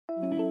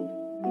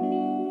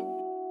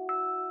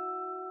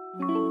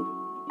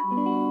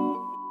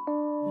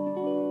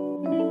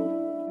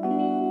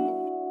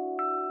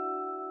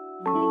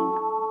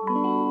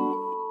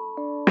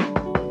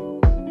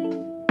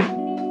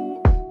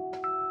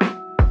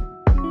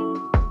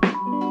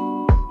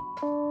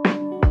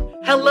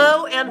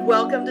Hello and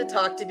welcome to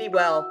Talk to Be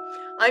Well.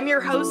 I'm your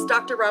host,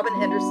 Dr. Robin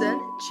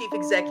Henderson, Chief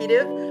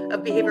Executive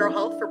of Behavioral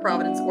Health for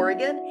Providence,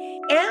 Oregon,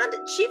 and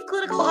Chief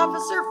Clinical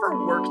Officer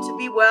for Work to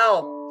Be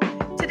Well.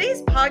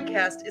 Today's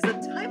podcast is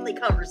a timely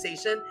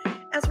conversation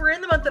as we're in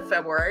the month of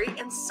February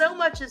and so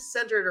much is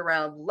centered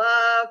around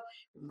love,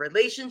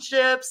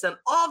 relationships, and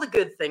all the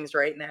good things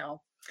right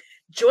now.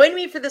 Join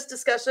me for this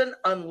discussion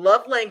on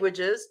love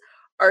languages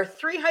are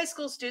three high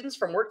school students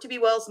from Work to Be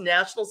Well's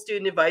National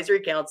Student Advisory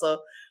Council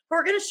who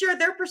are going to share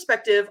their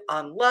perspective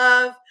on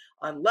love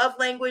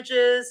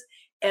languages,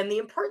 and the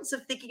importance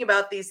of thinking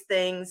about these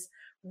things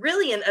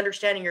really in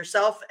understanding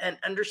yourself and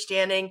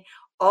understanding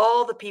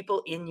all the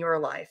people in your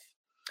life.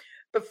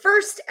 But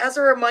first, as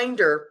a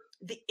reminder,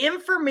 the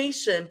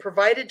information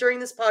provided during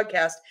this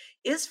podcast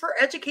is for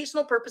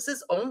educational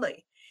purposes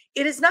only.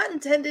 It is not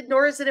intended,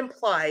 nor is it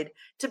implied,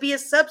 to be a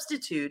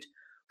substitute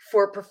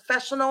for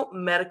professional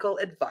medical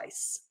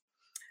advice.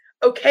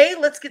 Okay,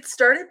 let's get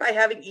started by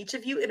having each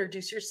of you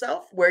introduce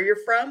yourself, where you're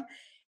from,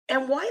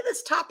 and why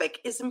this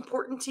topic is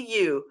important to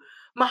you.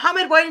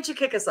 Mohammed, why don't you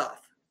kick us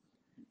off?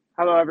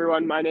 Hello,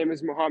 everyone. My name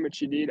is Mohammed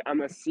Shadid.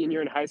 I'm a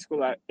senior in high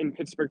school in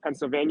Pittsburgh,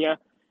 Pennsylvania.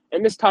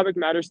 And this topic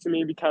matters to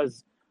me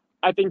because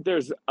I think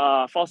there's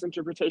a false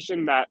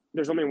interpretation that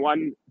there's only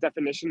one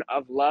definition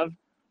of love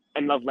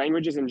and love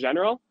languages in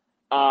general.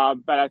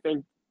 But I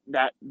think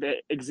that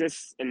it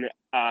exists in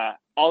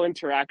all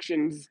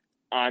interactions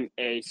on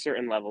a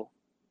certain level.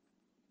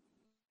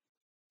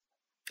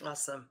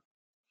 Awesome.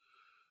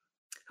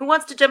 Who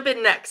wants to jump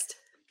in next?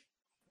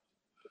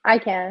 I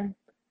can.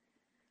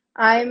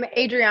 I'm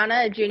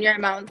Adriana, a junior at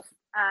Mount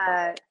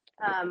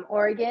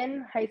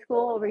Oregon High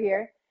School over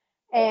here.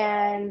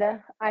 And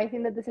I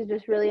think that this is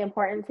just really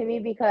important to me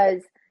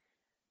because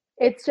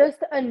it's just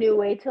a new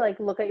way to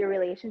look at your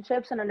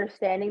relationships and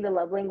understanding the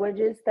love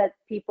languages that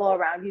people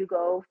around you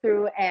go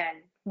through and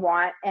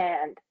want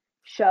and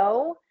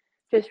show.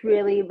 Just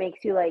really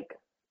makes you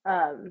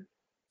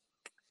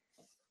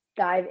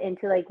dive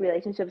into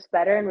relationships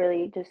better, and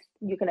really just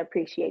you can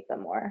appreciate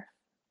them more.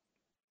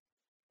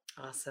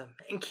 Awesome.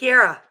 And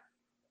Kiara?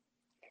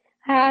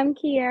 Hi, I'm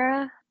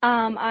Kiara.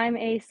 I'm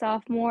a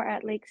sophomore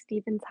at Lake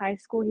Stevens High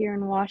School here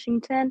in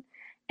Washington,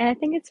 and I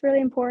think it's really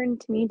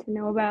important to me to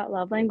know about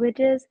love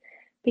languages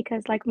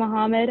because, like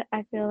Mohammed,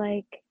 I feel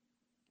like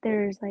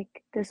there's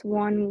this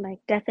one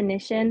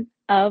definition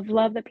of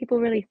love that people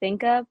really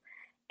think of,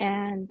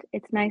 and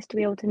it's nice to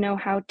be able to know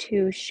how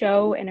to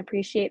show and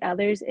appreciate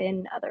others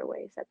in other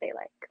ways that they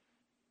like.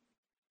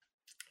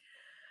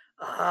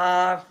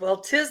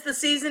 Well, 'tis the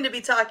season to be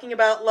talking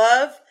about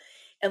love.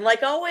 And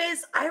like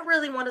always, I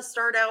really want to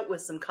start out with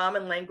some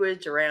common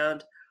language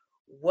around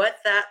what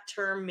that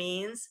term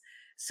means.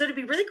 So it'd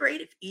be really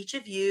great if each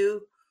of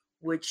you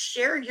would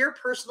share your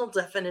personal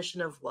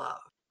definition of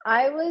love.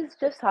 I was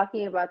just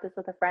talking about this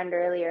with a friend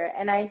earlier,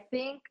 and I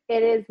think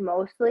it is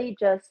mostly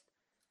just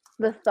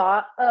the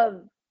thought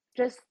of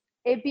just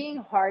it being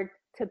hard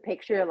to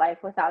picture your life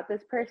without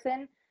this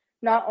person,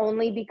 not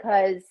only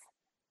because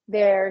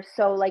they're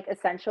so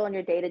essential in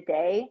your day to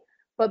day,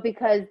 but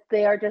because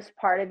they are just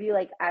part of you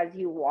as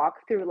you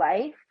walk through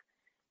life,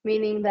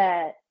 meaning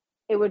that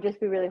it would just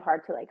be really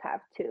hard to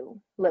have to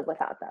live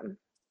without them.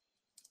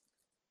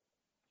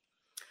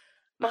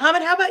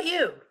 Mohammed, how about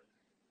you?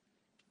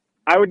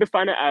 I would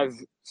define it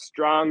as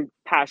strong,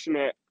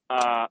 passionate,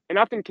 and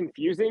often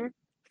confusing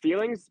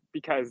feelings,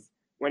 because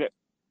when it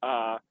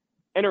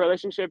in a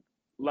relationship,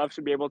 love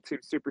should be able to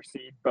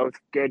supersede both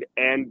good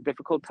and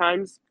difficult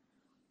times.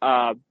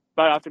 But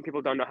often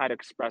people don't know how to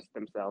express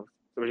themselves,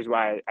 which is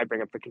why I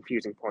bring up the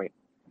confusing point.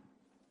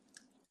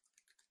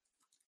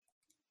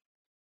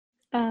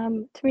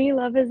 To me,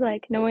 love is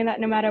knowing that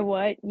no matter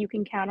what, you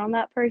can count on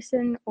that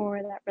person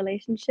or that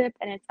relationship,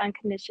 and it's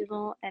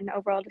unconditional, and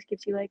overall just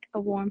gives you a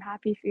warm,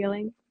 happy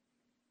feeling.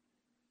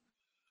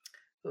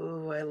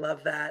 Ooh, I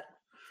love that.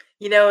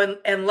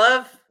 And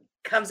love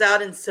comes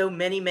out in so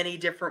many, many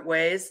different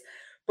ways.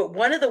 But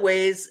one of the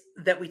ways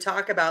that we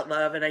talk about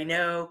love, and I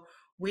know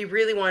we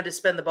really wanted to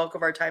spend the bulk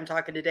of our time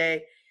talking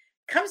today,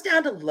 comes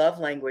down to love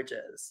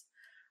languages.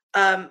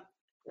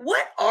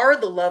 What are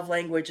the love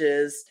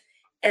languages,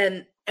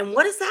 and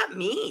what does that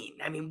mean?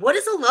 I mean, what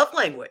is a love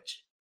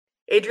language?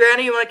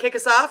 Adriana, you want to kick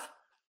us off?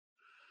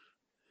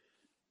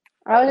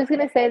 I was just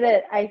going to say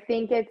that I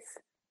think it's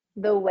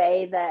the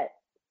way that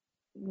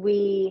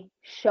we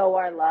show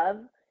our love,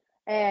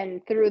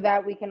 and through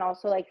that we can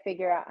also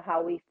figure out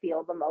how we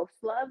feel the most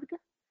loved,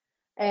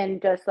 and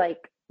just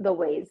the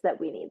ways that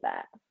we need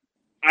that.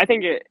 I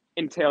think it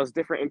entails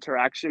different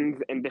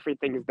interactions and different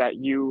things that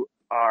you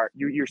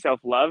yourself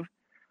love.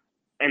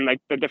 And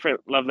the different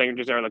love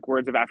languages are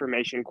words of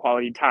affirmation,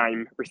 quality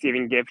time,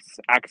 receiving gifts,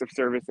 acts of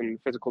service, and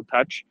physical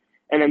touch.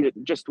 And then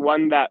just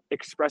one that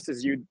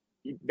expresses you,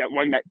 that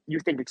one that you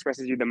think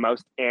expresses you the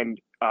most, and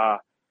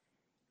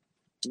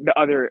the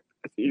other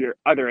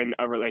in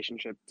a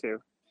relationship too.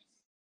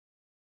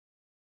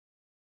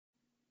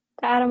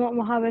 To add on what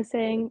Mohammed was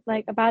saying,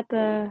 about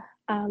the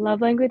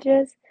love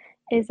languages,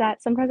 is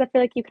that sometimes I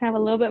feel like you can have a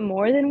little bit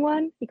more than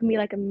one. You can be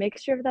a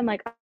mixture of them.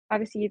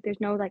 obviously there's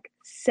no like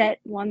set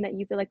one that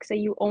you feel like, say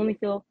you only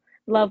feel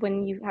love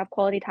when you have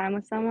quality time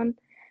with someone.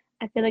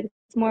 I feel like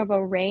it's more of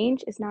a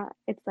range. It's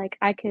like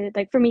I could,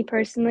 like for me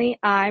personally,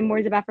 I'm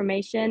words of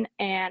affirmation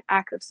and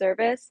acts of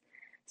service.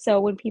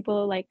 So when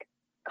people like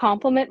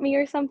compliment me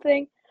or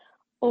something,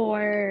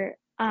 or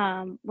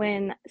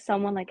when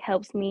someone like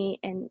helps me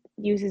and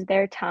uses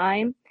their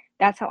time,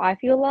 that's how I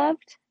feel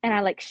loved. And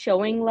I like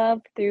showing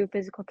love through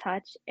physical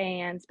touch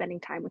and spending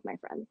time with my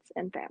friends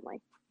and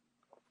family.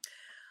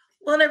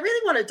 Well, and I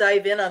really want to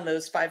dive in on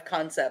those 5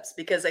 concepts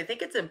because I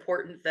think it's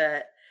important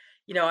that,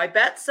 I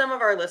bet some of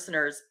our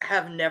listeners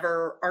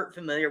aren't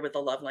familiar with the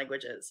love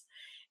languages.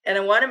 And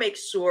I want to make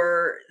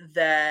sure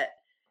that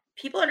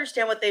people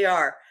understand what they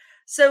are.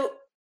 So,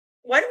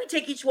 why don't we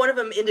take each one of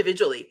them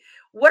individually?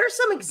 What are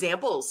some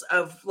examples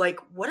of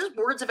like, what does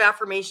words of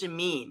affirmation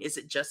mean? Is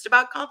it just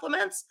about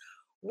compliments?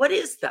 What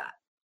is that?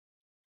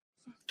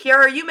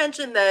 Kiara, you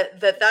mentioned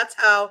that's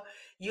how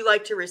you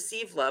like to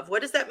receive love.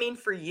 What does that mean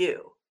for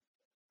you?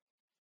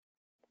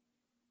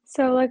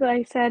 So like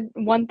I said,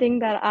 one thing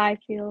that I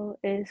feel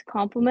is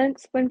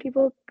compliments when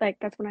people like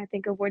that's when I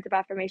think of words of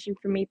affirmation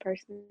for me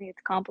personally,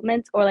 it's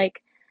compliments or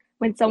like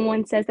when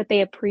someone says that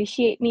they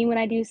appreciate me when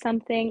I do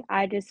something,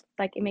 I just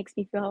like it makes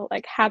me feel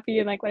like happy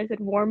and like what I said,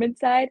 warm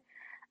inside.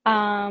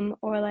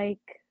 Or like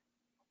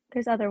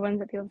there's other ones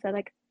that people said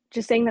like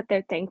just saying that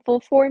they're thankful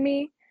for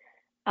me.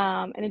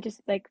 And it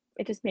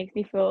just makes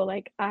me feel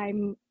like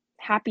I'm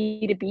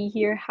happy to be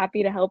here,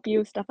 happy to help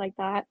you, stuff like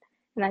that.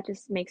 And that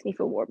just makes me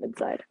feel warm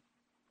inside.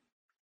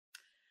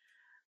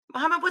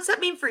 Mohammed, what's that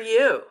mean for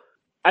you?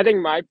 I think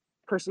my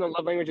personal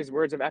love language is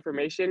words of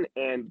affirmation,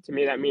 and to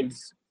me that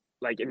means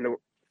like in the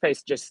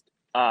face just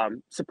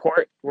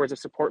support, words of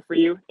support for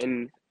you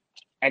in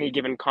any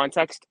given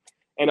context,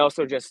 and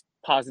also just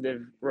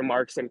positive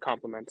remarks and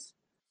compliments.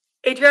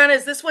 Adriana,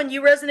 is this one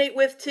you resonate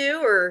with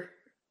too, or?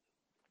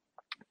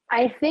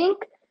 I think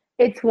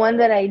it's one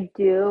that I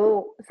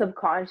do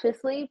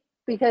subconsciously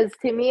because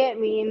to me it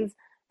means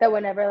that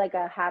whenever like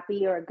a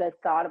happy or a good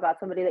thought about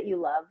somebody that you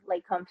love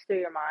like comes through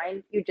your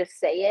mind, you just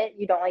say it.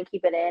 You don't like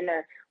keep it in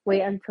or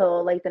wait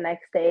until like the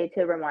next day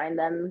to remind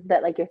them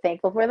that like you're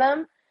thankful for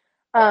them.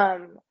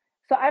 Um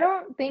so I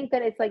don't think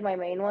that it's like my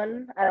main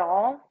one at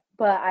all,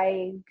 but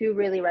I do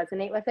really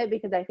resonate with it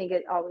because I think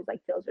it always like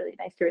feels really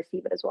nice to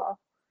receive it as well.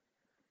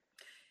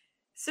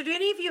 So, do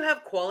any of you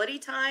have quality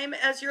time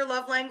as your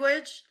love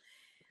language?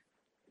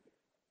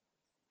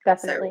 So,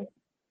 Definitely.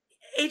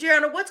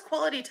 Adriana, what's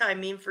quality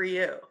time mean for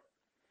you?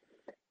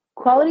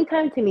 Quality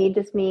time to me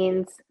just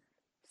means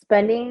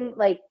spending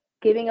like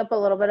giving up a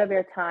little bit of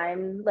your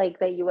time like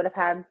that you would have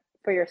had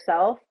for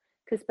yourself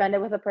to spend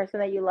it with a person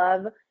that you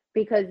love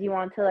because you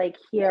want to like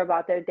hear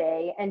about their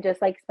day and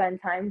just like spend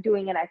time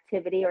doing an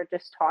activity or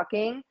just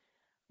talking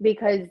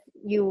because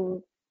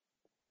you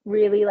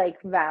really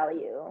like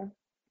value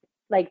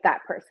like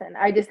that person.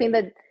 I just think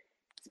that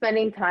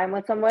spending time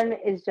with someone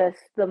is just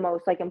the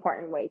most like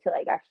important way to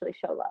like actually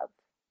show love.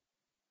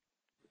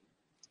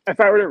 If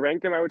I were to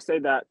rank them, I would say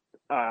that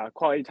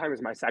quality time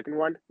is my second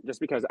one,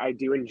 just because I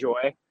do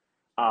enjoy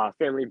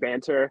family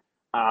banter,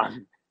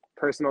 um,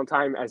 personal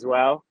time as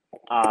well.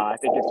 I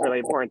think it's really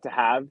important to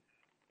have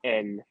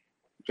in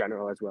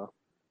general as well.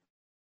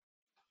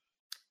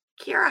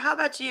 Kiara, how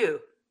about you?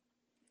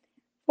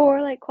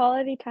 For like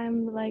quality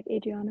time, like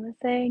Adriana was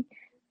saying,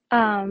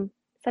 um,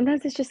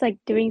 sometimes it's just like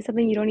doing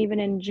something you don't even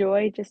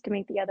enjoy just to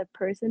make the other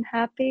person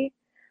happy.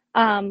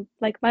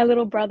 Like my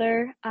little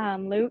brother,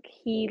 Luke,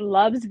 he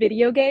loves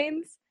video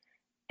games,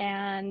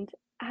 and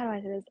how do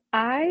I say this?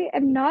 I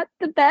am not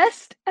the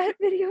best at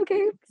video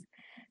games.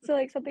 So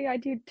like something I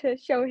do to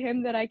show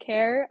him that I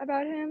care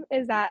about him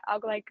is that I'll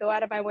like go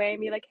out of my way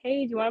and be like,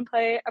 "Hey, do you want to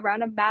play a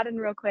round of Madden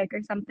real quick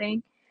or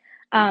something?"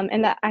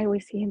 And that I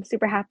always see him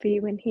super happy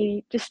when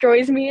he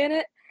destroys me in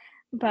it.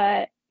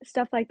 But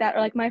stuff like that, or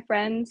like my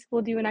friends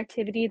will do an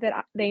activity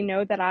that they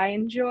know that I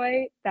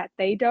enjoy that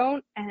they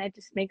don't, and it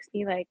just makes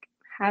me like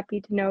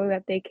happy to know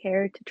that they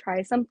care to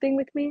try something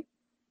with me.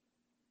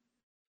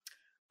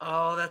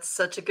 Oh, that's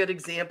such a good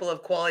example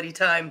of quality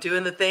time,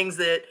 doing the things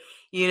that,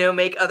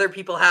 make other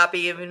people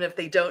happy, even if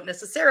they don't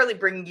necessarily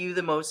bring you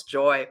the most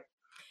joy.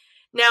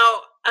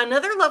 Now,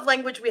 another love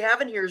language we have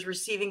in here is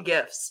receiving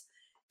gifts.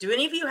 Do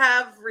any of you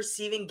have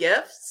receiving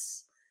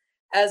gifts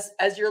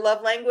as your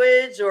love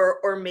language,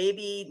 or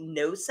maybe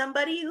know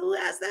somebody who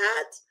has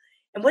that?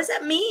 And what does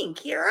that mean,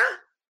 Kira?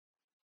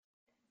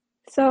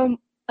 So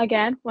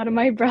again, one of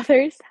my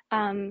brothers,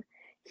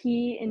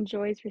 he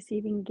enjoys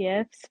receiving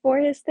gifts for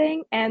his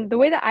thing. And the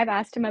way that I've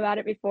asked him about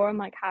it before, I'm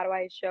like, how do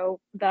I show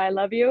that I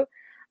love you?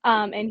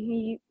 And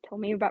he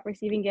told me about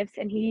receiving gifts,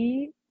 and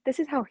this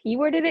is how he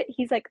worded it.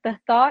 He's like, the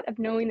thought of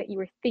knowing that you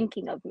were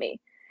thinking of me.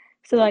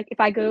 So like if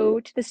I go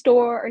to the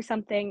store or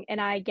something and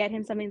I get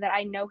him something that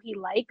I know he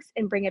likes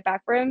and bring it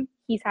back for him,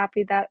 he's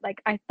happy that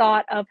like I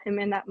thought of him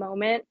in that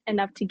moment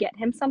enough to get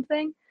him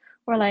something.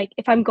 Or like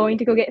if I'm going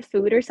to go get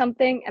food or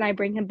something and I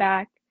bring him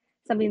back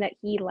something that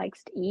he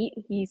likes to eat,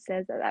 he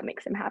says that that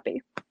makes him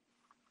happy.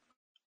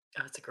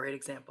 Oh, that's a great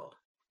example.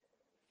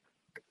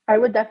 I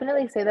would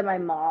definitely say that my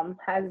mom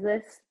has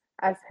this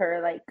as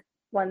her like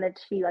one that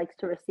she likes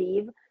to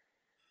receive.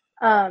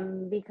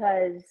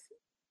 Because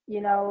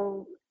you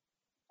know,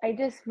 I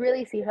just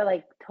really see her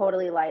like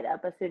totally light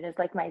up as soon as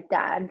like my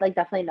dad like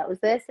definitely knows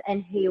this,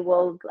 and he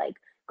will like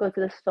go to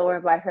the store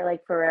and buy her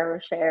like Ferrero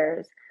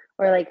shares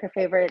or like her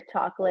favorite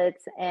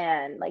chocolates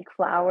and like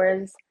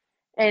flowers,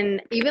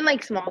 and even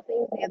like small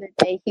things. The other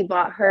day he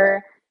bought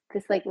her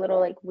this like little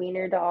like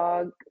wiener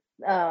dog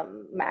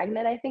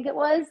magnet, I think it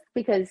was,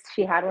 because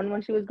she had one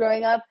when she was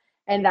growing up,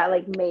 and that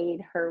like made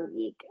her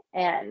week.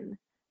 And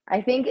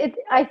I think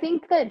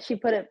that she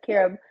put it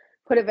Kira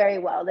put it very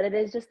well, that it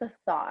is just a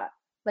thought,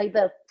 like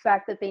the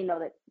fact that they know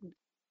that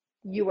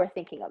you were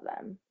thinking of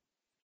them.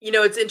 You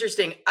know, it's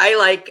interesting. I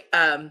like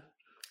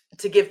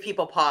to give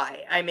people pie.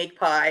 I make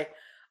pie.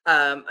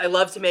 I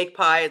love to make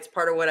pie. It's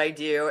part of what I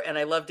do, and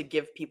I love to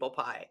give people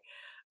pie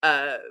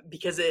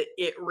because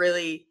it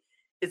really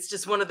it's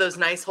just one of those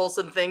nice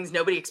wholesome things.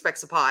 Nobody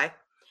expects a pie,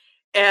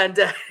 and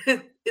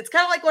it's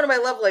kind of like one of my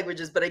love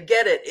languages. But I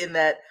get it in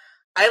that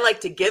I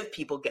like to give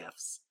people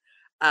gifts,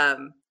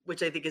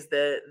 which I think is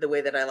the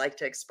way that I like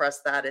to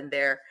express that in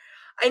there.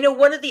 I know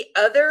one of the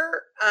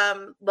other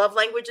love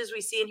languages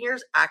we see in here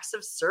is acts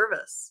of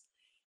service.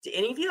 Do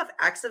any of you have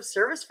acts of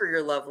service for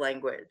your love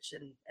language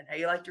and how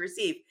you like to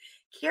receive?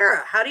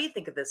 Kiara, how do you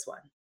think of this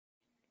one?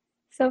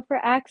 So for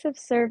acts of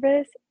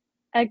service,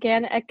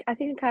 again, I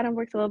think it kind of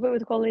works a little bit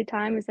with quality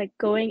time. Is like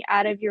going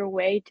out of your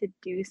way to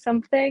do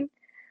something.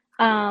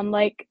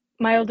 Like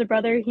my older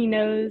brother, he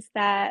knows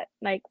that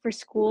like for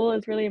school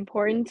is really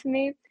important to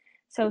me.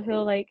 So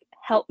he'll like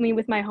help me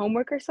with my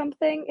homework or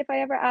something if I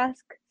ever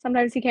ask.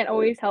 Sometimes he can't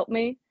always help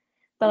me,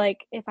 but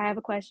like if I have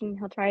a question,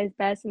 he'll try his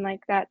best, and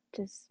like that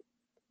just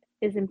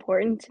is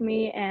important to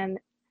me, and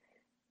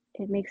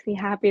it makes me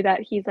happy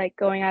that he's like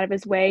going out of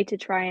his way to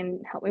try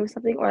and help me with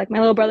something. Or like my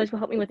little brothers will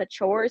help me with a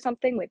chore or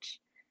something, which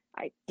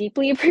I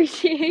deeply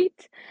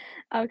appreciate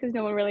because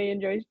no one really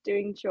enjoys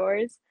doing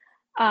chores.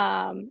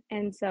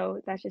 And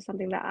so that's just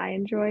something that I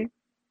enjoy.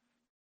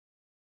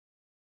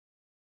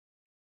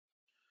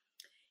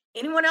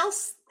 Anyone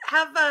else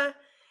have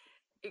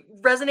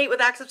resonate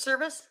with acts of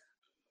service?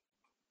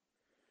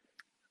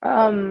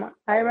 I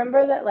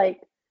remember that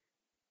like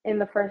in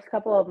the first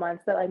couple of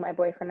months that like my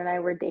boyfriend and I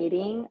were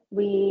dating,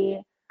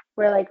 we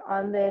were like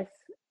on this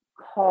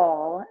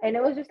call, and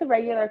it was just a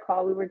regular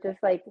call. We were just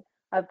like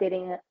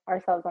updating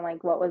ourselves on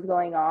like what was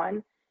going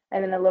on.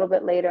 And then a little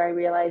bit later I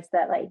realized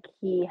that like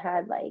he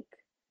had like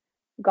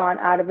gone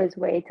out of his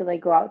way to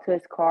like go out to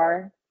his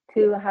car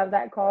to have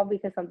that call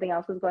because something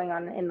else was going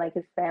on in like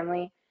his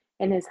family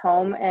in his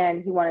home,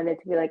 and he wanted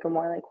it to be like a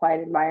more like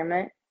quiet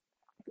environment.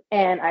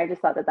 And I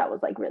just thought that that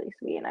was like really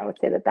sweet, and I would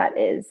say that that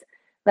is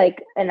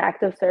like an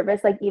act of service,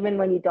 like even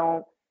when you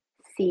don't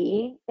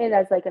see it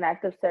as like an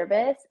act of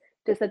service,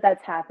 just that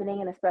that's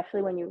happening, and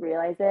especially when you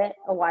realize it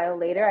a while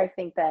later, I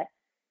think that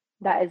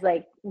that is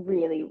like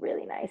really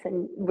really nice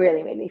and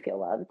really made me feel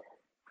loved.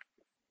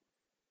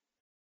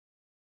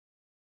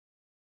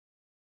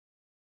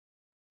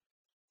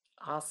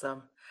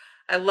 Awesome.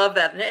 I love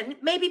that. And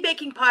maybe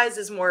baking pies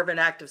is more of an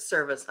act of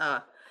service,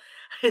 huh?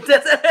 It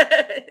does,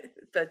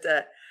 but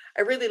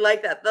I really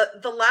like that.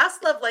 The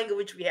last love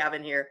language we have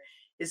in here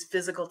is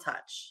physical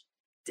touch.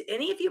 Do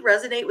any of you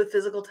resonate with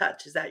physical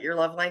touch? Is that your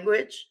love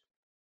language?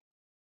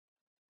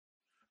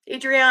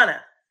 Adriana.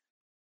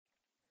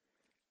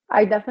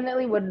 I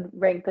definitely would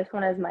rank this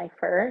one as my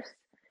first.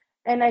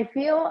 And I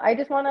feel I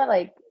just want to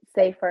like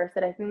say first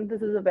that I think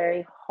this is a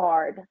very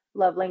hard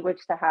love language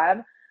to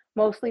have,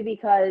 mostly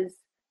because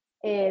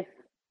if,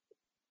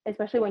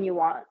 especially when you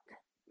want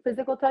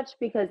physical touch,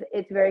 because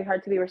it's very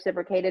hard to be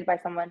reciprocated by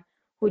someone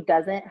who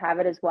doesn't have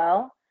it as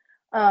well.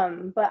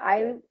 But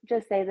I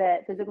just say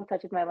that physical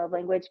touch is my love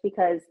language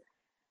because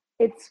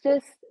it's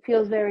just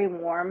feels very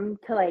warm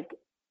to like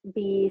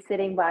be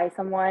sitting by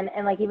someone,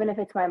 and like even if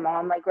it's my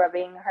mom, like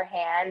rubbing her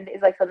hand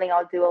is like something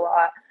I'll do a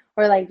lot,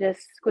 or like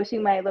just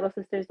squishing my little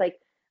sister's like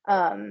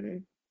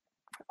um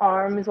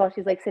arms while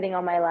she's like sitting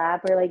on my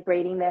lap, or like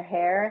braiding their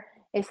hair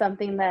is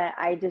something that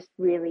I just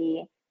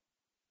really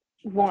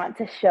want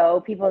to show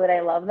people that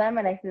I love them.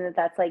 And I think that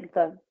that's like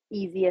the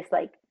easiest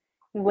like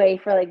way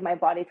for like my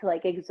body to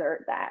like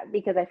exert that,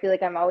 because I feel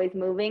like I'm always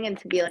moving, and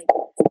to be like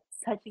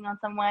touching on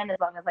someone as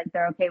long as like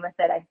they're okay with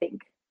it, I think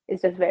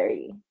is just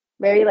very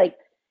very like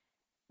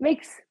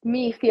makes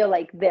me feel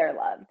like they're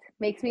loved,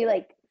 makes me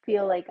like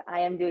feel like I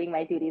am doing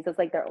my duties as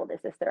like their older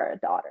sister or a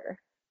daughter.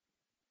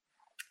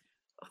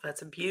 Oh,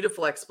 that's a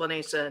beautiful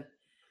explanation.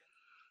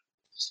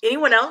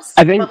 Anyone else?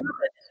 I think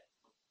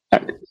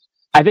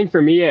I think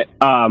for me it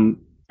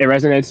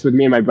resonates with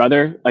me and my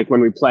brother. Like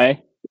when we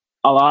play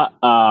a lot,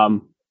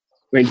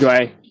 we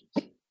enjoy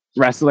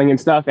wrestling and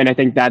stuff, and I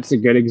think that's a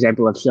good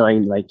example of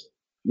showing like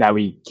that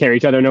we care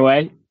each other in a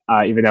way,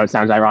 even though it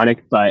sounds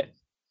ironic, but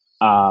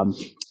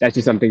that's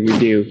just something we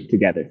do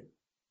together.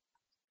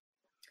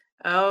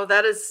 Oh,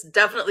 that is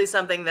definitely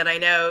something that I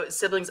know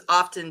siblings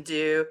often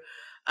do.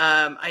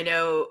 I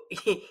know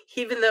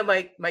even though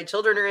my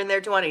children are in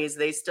their 20s,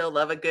 they still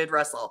love a good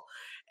wrestle.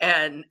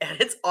 and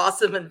it's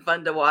awesome and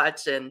fun to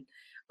watch and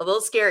a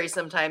little scary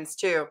sometimes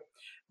too.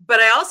 But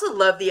I also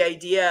love the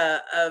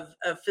idea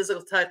of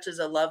physical touch as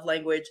a love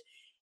language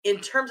in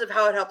terms of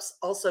how it helps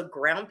also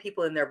ground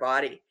people in their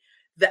body.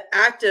 The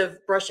act of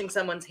brushing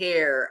someone's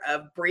hair,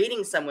 of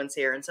braiding someone's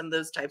hair, and some of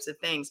those types of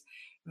things,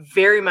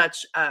 very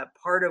much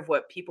part of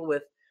what people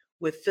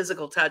with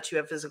physical touch, who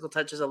have physical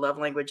touch as a love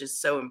language, is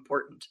so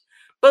important,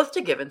 both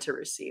to give and to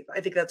receive.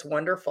 I think that's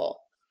wonderful.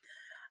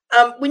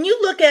 When you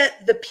look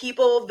at the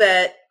people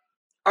that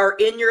are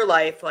in your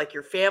life, like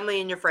your family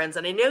and your friends,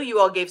 and I know you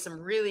all gave some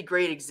really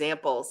great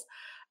examples.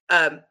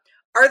 Are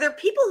there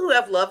people who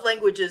have love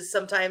languages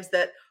sometimes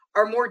that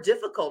are more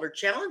difficult or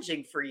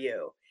challenging for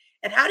you?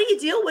 And how do you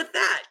deal with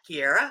that,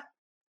 Kiera?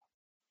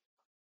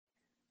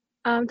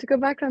 To go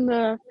back on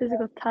the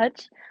physical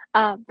touch,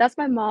 that's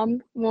my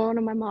mom, one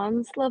of my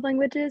mom's love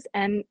languages,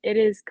 and it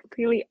is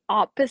completely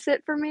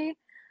opposite for me.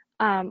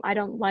 I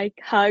don't like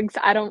hugs.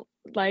 I don't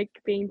like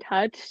being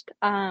touched.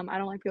 I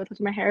don't like people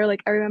touching my hair.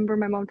 Like I remember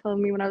my mom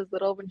telling me when I was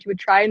little, when she would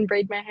try and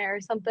braid my hair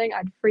or something,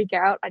 I'd freak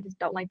out. I just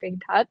don't like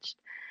being touched.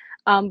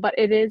 But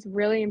it is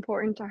really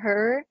important to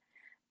her.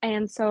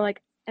 And so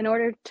like in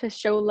order to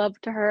show love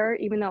to her,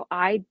 even though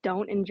I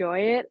don't enjoy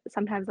it,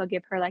 sometimes I'll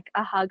give her like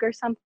a hug or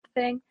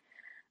something.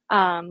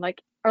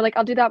 Like or like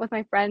I'll do that with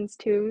my friends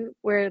too,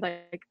 where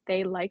like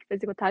they like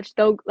physical touch.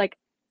 Though like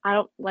I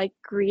don't like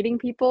greeting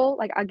people.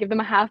 Like I'll give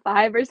them a half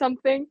five or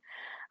something.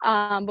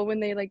 But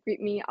when they like greet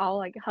me, I'll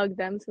like hug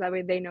them so that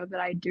way they know that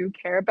I do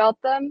care about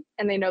them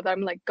and they know that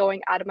I'm like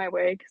going out of my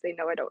way because they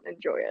know I don't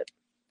enjoy it.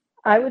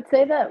 I would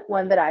say that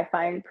one that I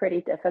find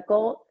pretty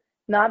difficult,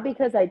 not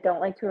because I don't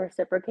like to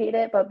reciprocate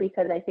it, but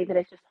because I think that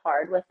it's just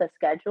hard with the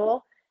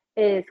schedule,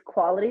 is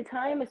quality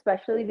time,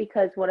 especially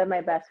because one of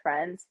my best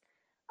friends,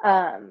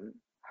 um,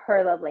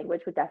 her love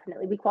language would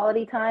definitely be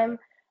quality time.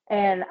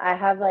 And I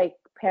have like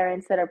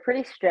parents that are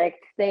pretty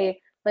strict.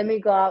 They let me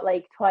go out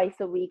like twice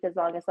a week as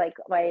long as like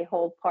my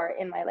whole part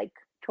in my like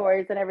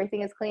chores and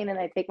everything is clean. And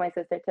I take my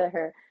sister to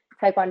her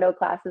taekwondo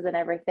classes and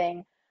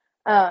everything.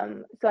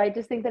 So I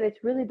just think that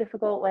it's really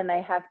difficult when I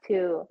have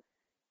to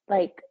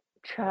like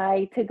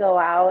try to go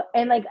out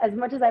and like as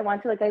much as I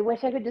want to, like I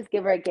wish I could just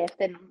give her a gift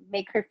and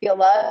make her feel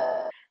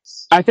loved.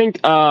 I think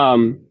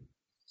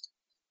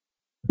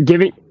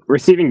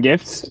receiving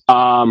gifts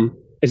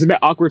is a bit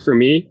awkward for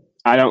me.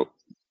 I don't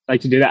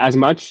like to do that as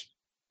much.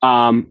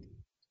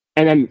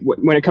 And then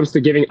when it comes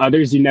to giving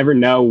others, you never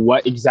know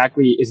what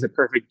exactly is the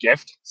perfect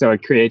gift, so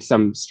it creates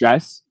some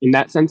stress in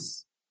that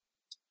sense.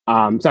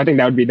 So I think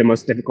that would be the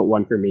most difficult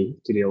one for me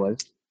to deal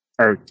with,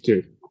 or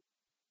to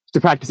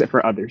practice it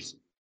for others.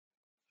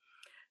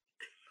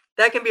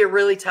 That can be a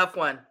really tough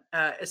one,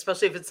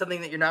 especially if it's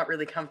something that you're not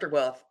really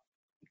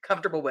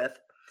comfortable with.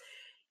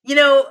 You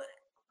know,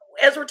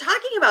 as we're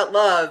talking about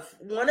love,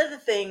 one of the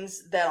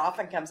things that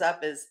often comes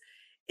up is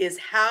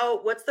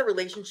what's the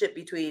relationship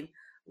between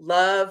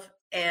love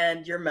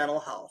and your mental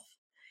health?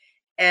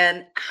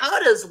 And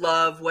how does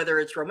love, whether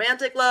it's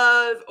romantic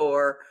love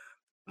or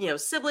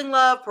sibling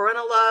love,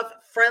 parental love,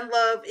 friend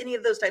love, any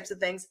of those types of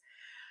things,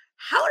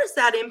 how does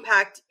that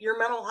impact your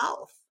mental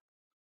health?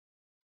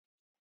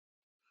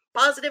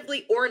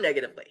 Positively or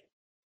negatively?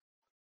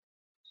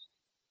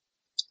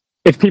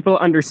 If people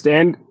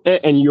understand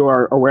it and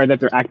you're aware that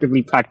they're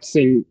actively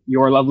practicing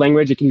your love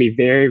language, it can be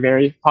very,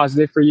 very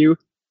positive for you,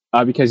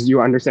 because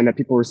you understand that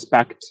people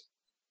respect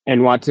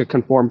and want to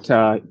conform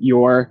to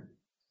your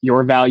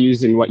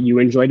values and what you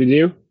enjoy to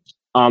do.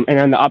 And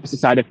on the opposite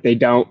side, if they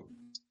don't,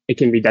 it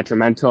can be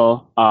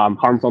detrimental,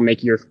 harmful,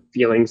 make your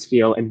feelings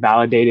feel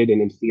invalidated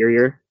and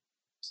inferior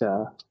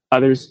to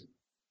others.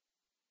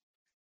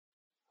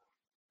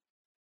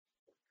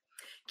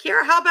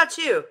 Kiera, how about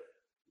you?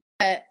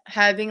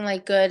 Having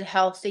like good,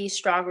 healthy,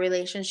 strong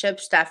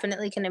relationships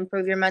definitely can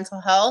improve your mental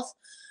health.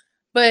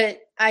 But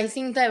I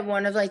think that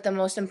one of like the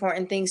most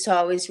important things to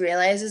always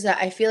realize is that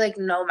I feel like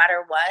no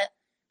matter what,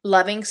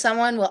 loving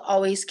someone will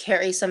always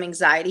carry some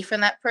anxiety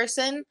from that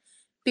person,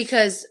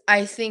 because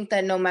I think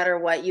that no matter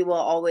what, you will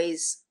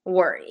always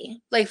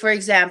worry. Like for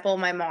example,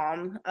 my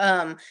mom,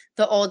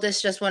 the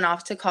oldest, just went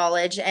off to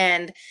college,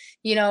 and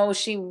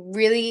she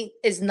really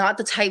is not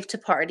the type to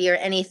party or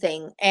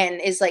anything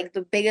and is like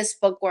the biggest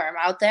bookworm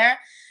out there.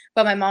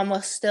 But my mom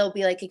will still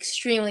be like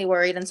extremely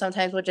worried, and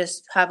sometimes will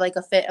just have like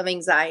a fit of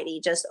anxiety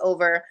just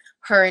over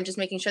her and just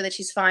making sure that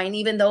she's fine,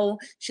 even though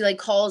she like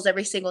calls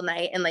every single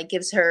night and like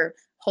gives her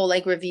whole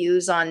like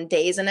reviews on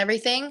days and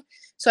everything.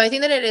 So I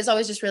think that it is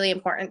always just really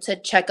important to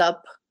check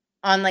up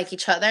on like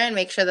each other and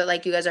make sure that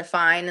like you guys are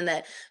fine, and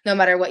that no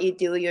matter what you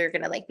do, you're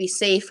gonna like be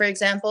safe, for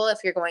example, if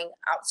you're going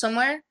out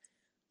somewhere.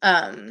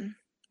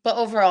 But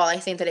overall, I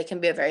think that it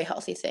can be a very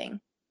healthy thing.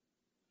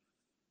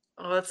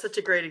 Oh, that's such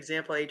a great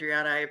example,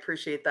 Adriana. I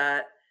appreciate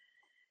that.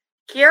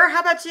 Kiera, how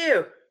about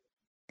you?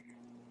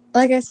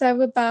 Like I said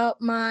about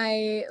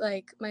my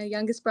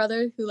youngest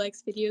brother who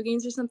likes video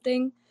games or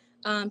something,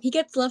 he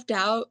gets left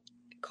out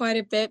quite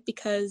a bit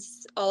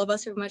because all of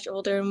us are much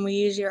older and we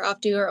usually are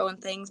off doing our own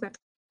things. My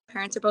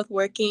parents are both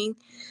working.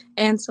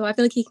 And so I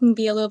feel like he can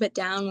be a little bit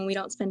down when we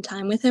don't spend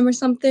time with him or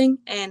something,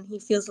 and he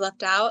feels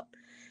left out.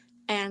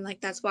 And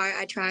like that's why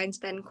I try and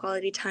spend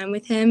quality time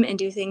with him and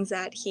do things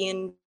that he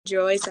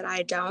enjoys that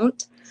I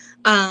don't.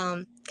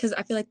 Because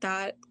I feel like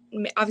that,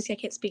 obviously I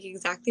can't speak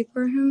exactly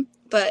for him,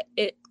 but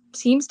it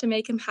seems to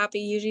make him happy.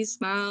 He usually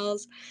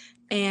smiles.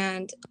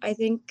 And I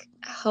think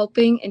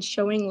helping and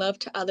showing love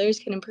to others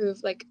can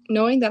improve, like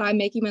knowing that I'm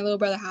making my little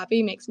brother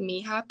happy makes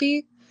me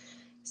happy.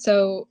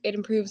 So it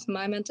improves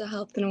my mental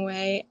health in a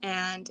way,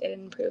 and it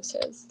improves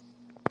his.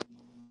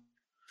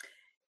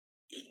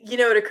 You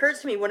know, it occurs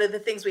to me one of the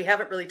things we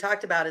haven't really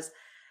talked about is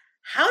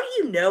how do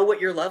you know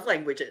what your love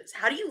language is?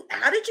 How did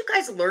you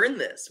guys learn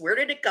this? Where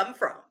did it come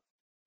from?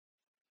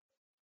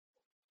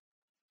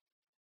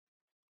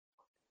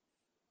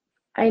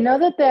 I know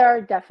that there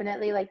are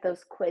definitely like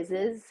those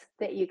quizzes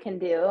that you can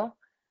do.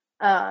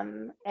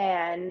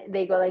 And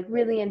they go like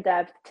really in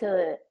depth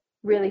to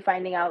really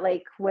finding out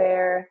like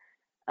where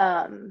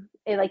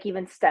it like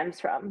even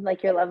stems from,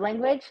 like your love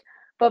language.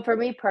 But for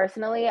me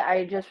personally,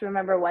 I just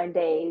remember one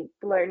day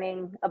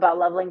learning about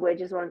love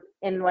languages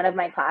in one of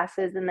my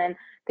classes, and then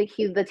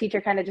the teacher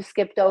kind of just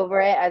skipped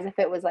over it as if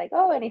it was like,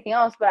 oh, anything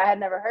else, but I had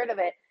never heard of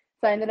it.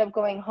 So I ended up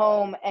going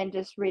home and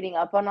just reading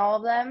up on all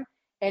of them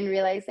and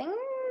realizing,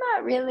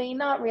 not really,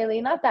 not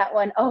really, not that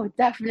one. Oh,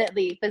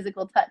 definitely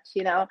physical touch,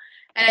 you know?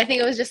 And I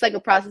think it was just like a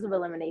process of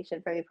elimination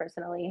for me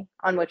personally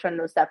on which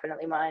one was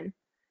definitely mine.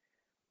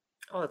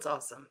 Oh, that's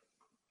awesome.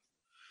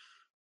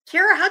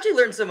 Kiara, how'd you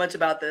learn so much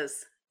about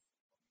this?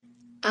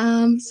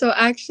 So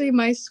actually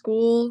my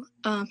school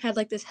had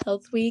like this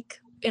health week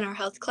in our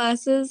health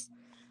classes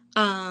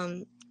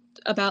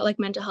about like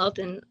mental health,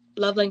 and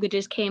love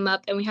languages came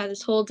up, and we had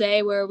this whole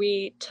day where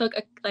we took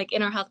like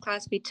in our health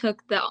class we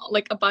took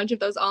a bunch of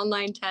those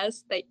online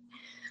tests that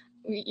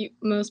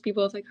most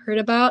people have like heard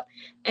about.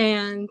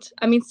 And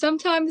I mean,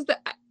 sometimes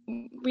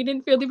we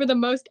didn't feel they were the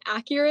most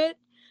accurate,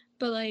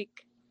 but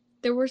like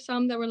there were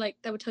some that were like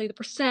that would tell you the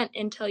percent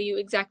and tell you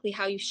exactly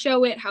how you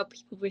show it, how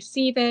people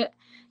receive it.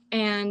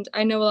 And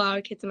I know a lot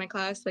of kids in my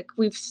class, like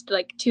we've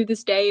like to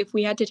this day, if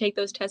we had to take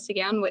those tests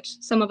again, which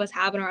some of us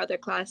have in our other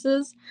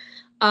classes,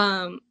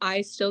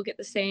 I still get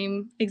the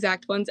same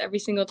exact ones every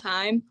single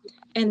time.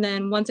 And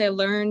then once I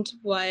learned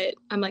what,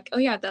 I'm like, oh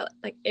yeah, that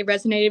like it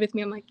resonated with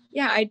me. I'm like,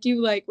 yeah, I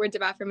do like words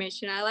of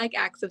affirmation. I like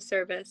acts of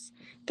service.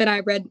 Then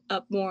I read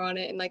up more on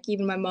it, and like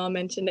even my mom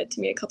mentioned it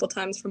to me a couple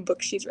times from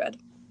books she's read.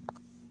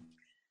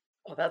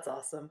 Oh, that's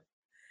awesome.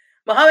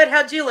 Mohammed,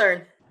 how'd you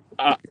learn?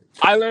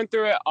 I learned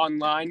through it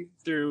online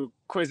through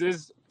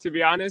quizzes, to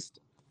be honest.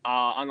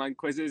 Online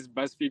quizzes,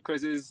 BuzzFeed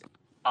quizzes,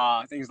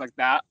 things like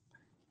that,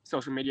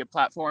 social media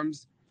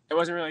platforms. It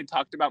wasn't really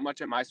talked about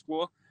much at my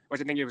school, which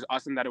I think it was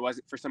awesome that it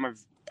wasn't for some of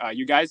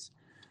you guys.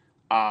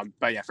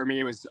 But yeah, for me,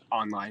 it was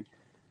online.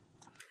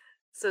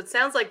 So it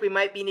sounds like we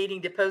might be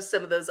needing to post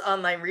some of those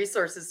online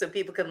resources so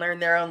people can learn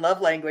their own love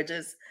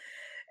languages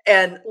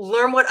and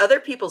learn what other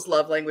people's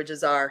love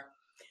languages are.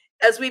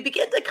 As we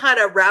begin to kind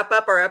of wrap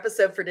up our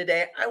episode for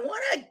today, I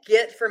want to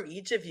get from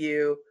each of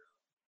you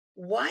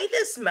why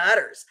this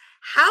matters.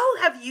 How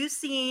have you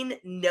seen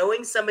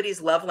knowing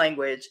somebody's love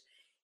language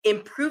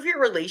improve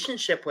your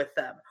relationship with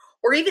them,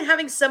 or even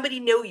having somebody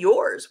know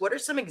yours? What are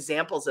some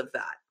examples of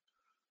that?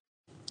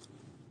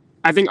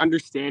 I think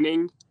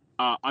understanding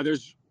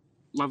others'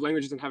 love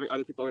languages and having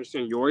other people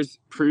understand yours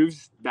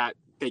proves that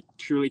they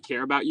truly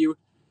care about you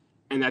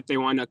and that they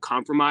want to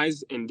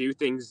compromise and do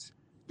things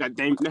that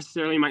they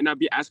necessarily might not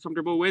be as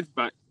comfortable with,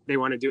 but they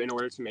want to do in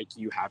order to make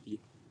you happy.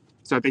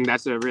 So I think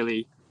that's a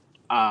really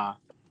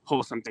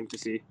wholesome thing to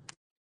see.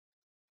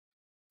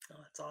 Oh,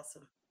 that's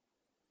awesome.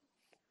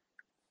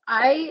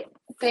 I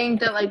think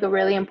that like a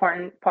really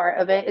important part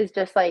of it is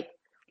just like,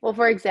 well,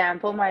 for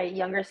example, my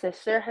younger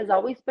sister has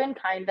always been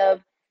kind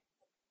of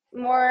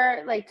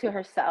more like to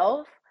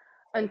herself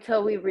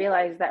until we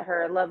realized that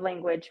her love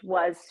language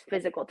was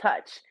physical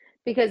touch.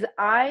 Because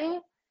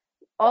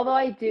although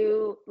I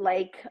do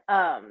like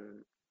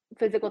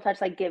physical touch,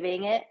 like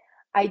giving it,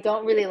 I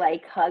don't really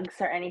like hugs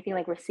or anything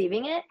like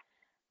receiving it.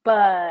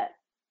 But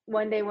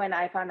one day when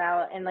I found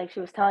out and like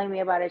she was telling me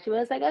about it, she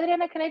was like,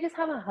 Adriana, can I just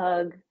have a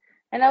hug?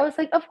 And I was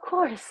like, of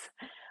course.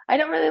 I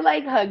don't really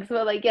like hugs,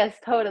 but like, yes,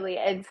 totally.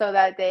 And so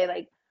that day,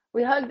 like,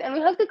 we hugged, and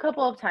we hugged a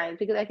couple of times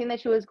because I think that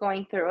she was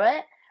going through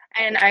it.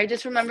 And I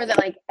just remember that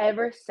like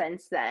ever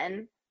since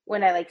then,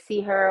 when I like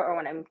see her or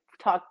when I'm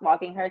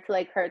walking her to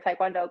like her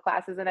taekwondo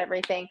classes and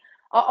everything,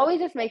 I'll always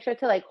just make sure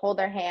to like hold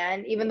her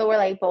hand, even though we're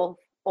like both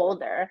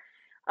older,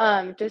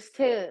 just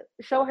to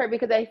show her,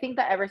 because I think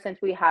that ever since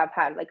we have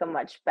had like a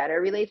much better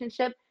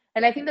relationship,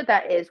 and I think that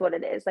that is what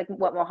it is, like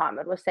what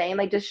Mohammed was saying,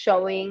 like just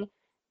showing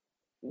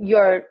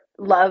your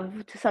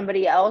love to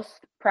somebody else,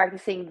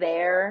 practicing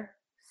their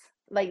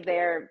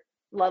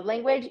love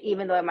language,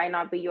 even though it might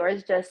not be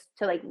yours, just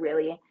to like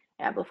really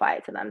amplify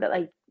it to them that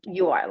like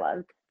you are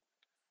loved.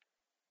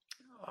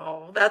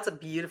 Oh, that's a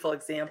beautiful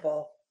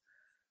example.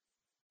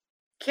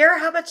 Kara,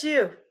 how about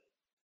you?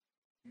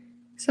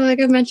 So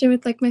like I've mentioned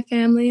with like my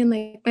family and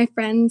like my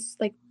friends,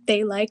 like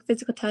they like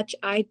physical touch,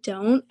 I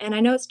don't. And I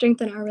know it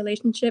strengthened our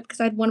relationship because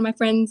I had one of my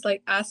friends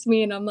like ask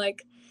me, and I'm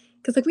like,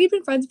 because like we'd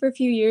been friends for a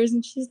few years,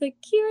 and she's like,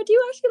 Kiera, do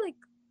you actually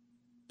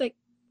like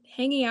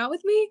hanging out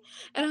with me?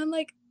 And I'm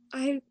like,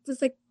 I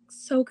was like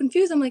so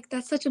confused. I'm like,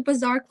 that's such a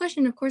bizarre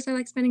question. Of course I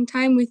like spending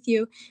time with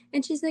you.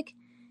 And she's like,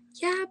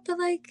 yeah, but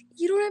like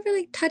you don't ever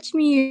like touch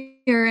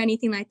me or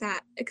anything like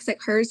that, because like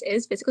hers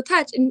is physical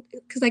touch. And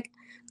because like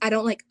I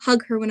don't like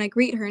hug her when I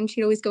greet her, and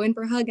she'd always go in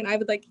for a hug, and I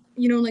would like,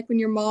 you know, like when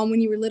your mom when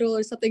you were little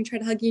or something tried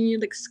to hug you and you'd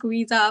like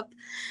squeeze up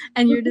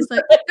and you're just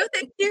like, no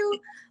thank you.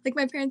 Like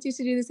my parents used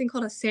to do this thing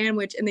called a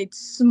sandwich, and they'd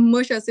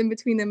smush us in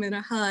between them in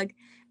a hug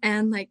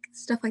and like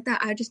stuff like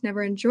that. I just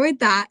never enjoyed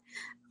that.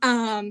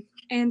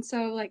 And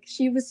so like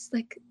she's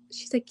like,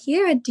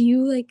 Kiera, do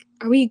you like,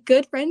 are we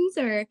good friends?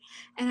 Or,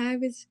 and it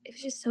was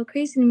just so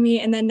crazy to me.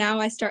 And then now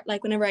I start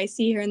like, whenever I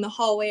see her in the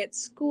hallway at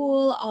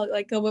school, I'll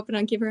like go up and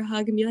I'll give her a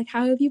hug and be like,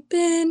 how have you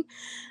been?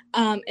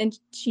 And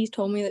she's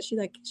told me that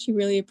she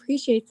really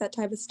appreciates that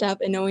type of stuff,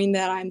 and knowing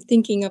that I'm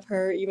thinking of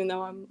her, even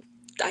though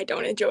I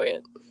don't enjoy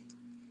it.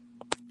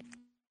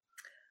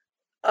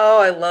 Oh,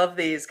 I love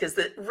these because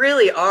they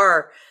really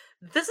are.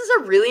 This is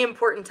a really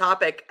important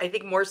topic. I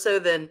think more so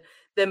than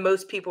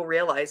most people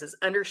realize, is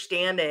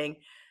understanding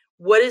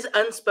what is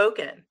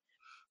unspoken.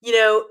 You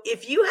know,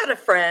 if you had a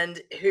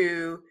friend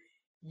who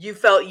you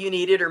felt you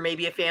needed, or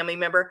maybe a family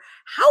member,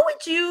 how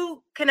would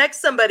you connect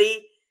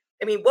somebody?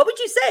 I mean, what would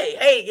you say?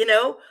 Hey, you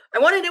know, I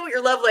want to know what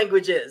your love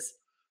language is.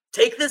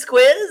 Take this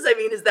quiz. I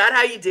mean, is that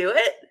how you do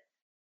it?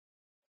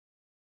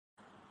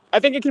 I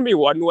think it can be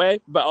one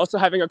way, but also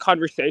having a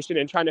conversation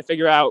and trying to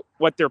figure out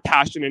what their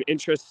passion and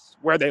interests,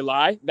 where they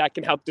lie, that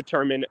can help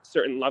determine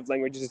certain love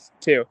languages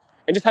too.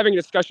 And just having a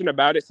discussion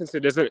about it, since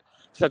it isn't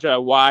such a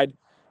wide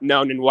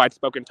known and wide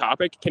spoken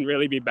topic, can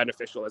really be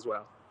beneficial as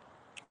well.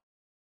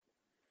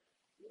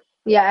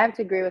 Yeah, I have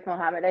to agree with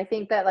Mohammed. I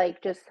think that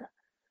like just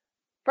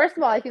first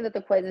of all, I think that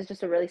the quiz is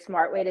just a really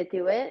smart way to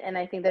do it, and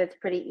I think that it's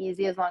pretty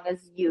easy as long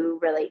as you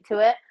relate to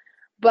it.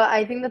 But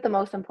I think that the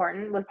most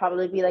important would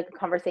probably be like a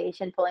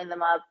conversation, pulling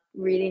them up,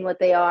 reading what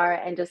they are,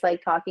 and just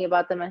like talking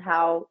about them and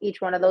how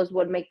each one of those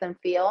would make them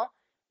feel,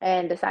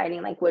 and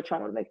deciding like which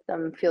one would make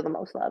them feel the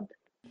most loved.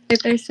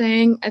 If they're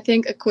saying, I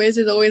think a quiz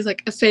is always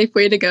like a safe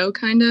way to go,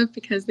 kind of,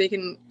 because you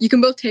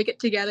can both take it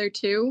together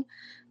too,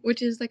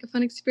 which is like a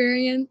fun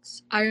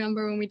experience. I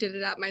remember when we did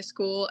it at my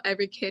school,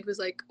 every kid was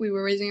like, we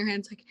were raising our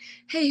hands like,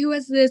 hey, who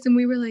has this? And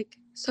we were like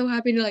so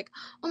happy to like,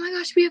 oh my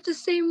gosh, we have the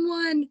same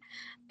one.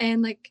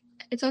 And like,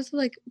 it's also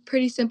like a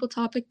pretty simple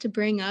topic to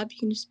bring up. You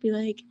can just be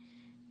like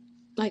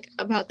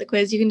about the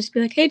quiz, you can just be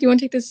like, hey, do you want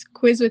to take this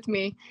quiz with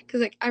me? Because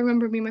like I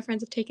remember me and my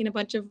friends have taken a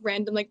bunch of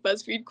random like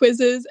BuzzFeed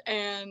quizzes,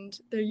 and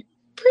they're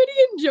pretty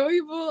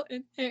enjoyable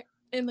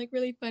and like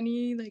really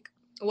funny, like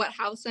what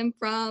house I'm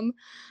from,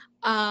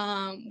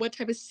 what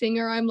type of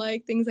singer I'm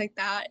like, things like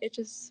that. It's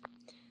just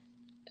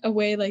a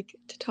way like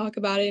to talk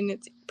about it, and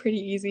it's pretty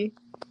easy.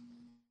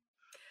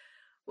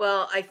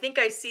 Well, I think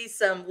I see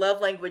some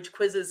love language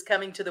quizzes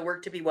coming to the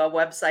Work to Be Well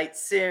website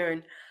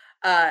soon,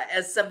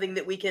 as something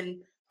that we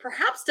can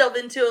perhaps delve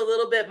into a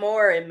little bit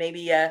more, and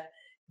maybe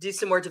do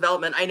some more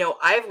development. I know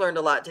I've learned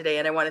a lot today,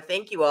 and I want to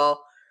thank you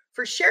all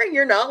for sharing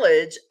your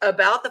knowledge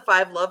about the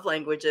 5 love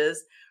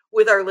languages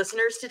with our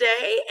listeners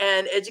today,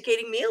 and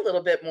educating me a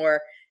little bit more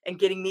and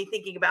getting me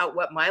thinking about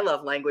what my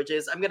love language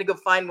is. I'm going to go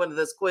find one of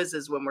those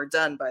quizzes when we're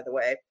done, by the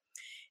way.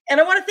 And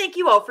I want to thank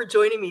you all for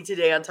joining me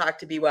today on Talk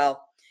to Be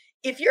Well.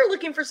 If you're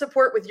looking for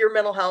support with your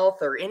mental health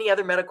or any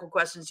other medical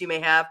questions you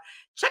may have,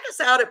 check us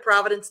out at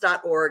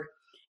providence.org.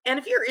 And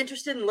if you're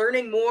interested in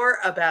learning more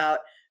about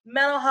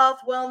mental health,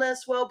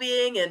 wellness,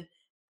 well-being, and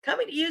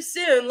coming to you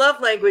soon,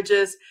 love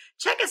languages,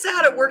 check us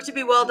out at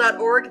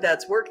worktobewell.org.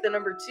 That's work, the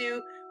number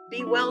 2,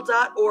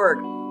 bewell.org.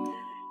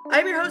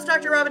 I'm your host,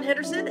 Dr. Robin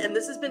Henderson, and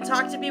this has been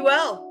Talk to Be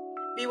Well.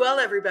 Be well,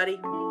 everybody.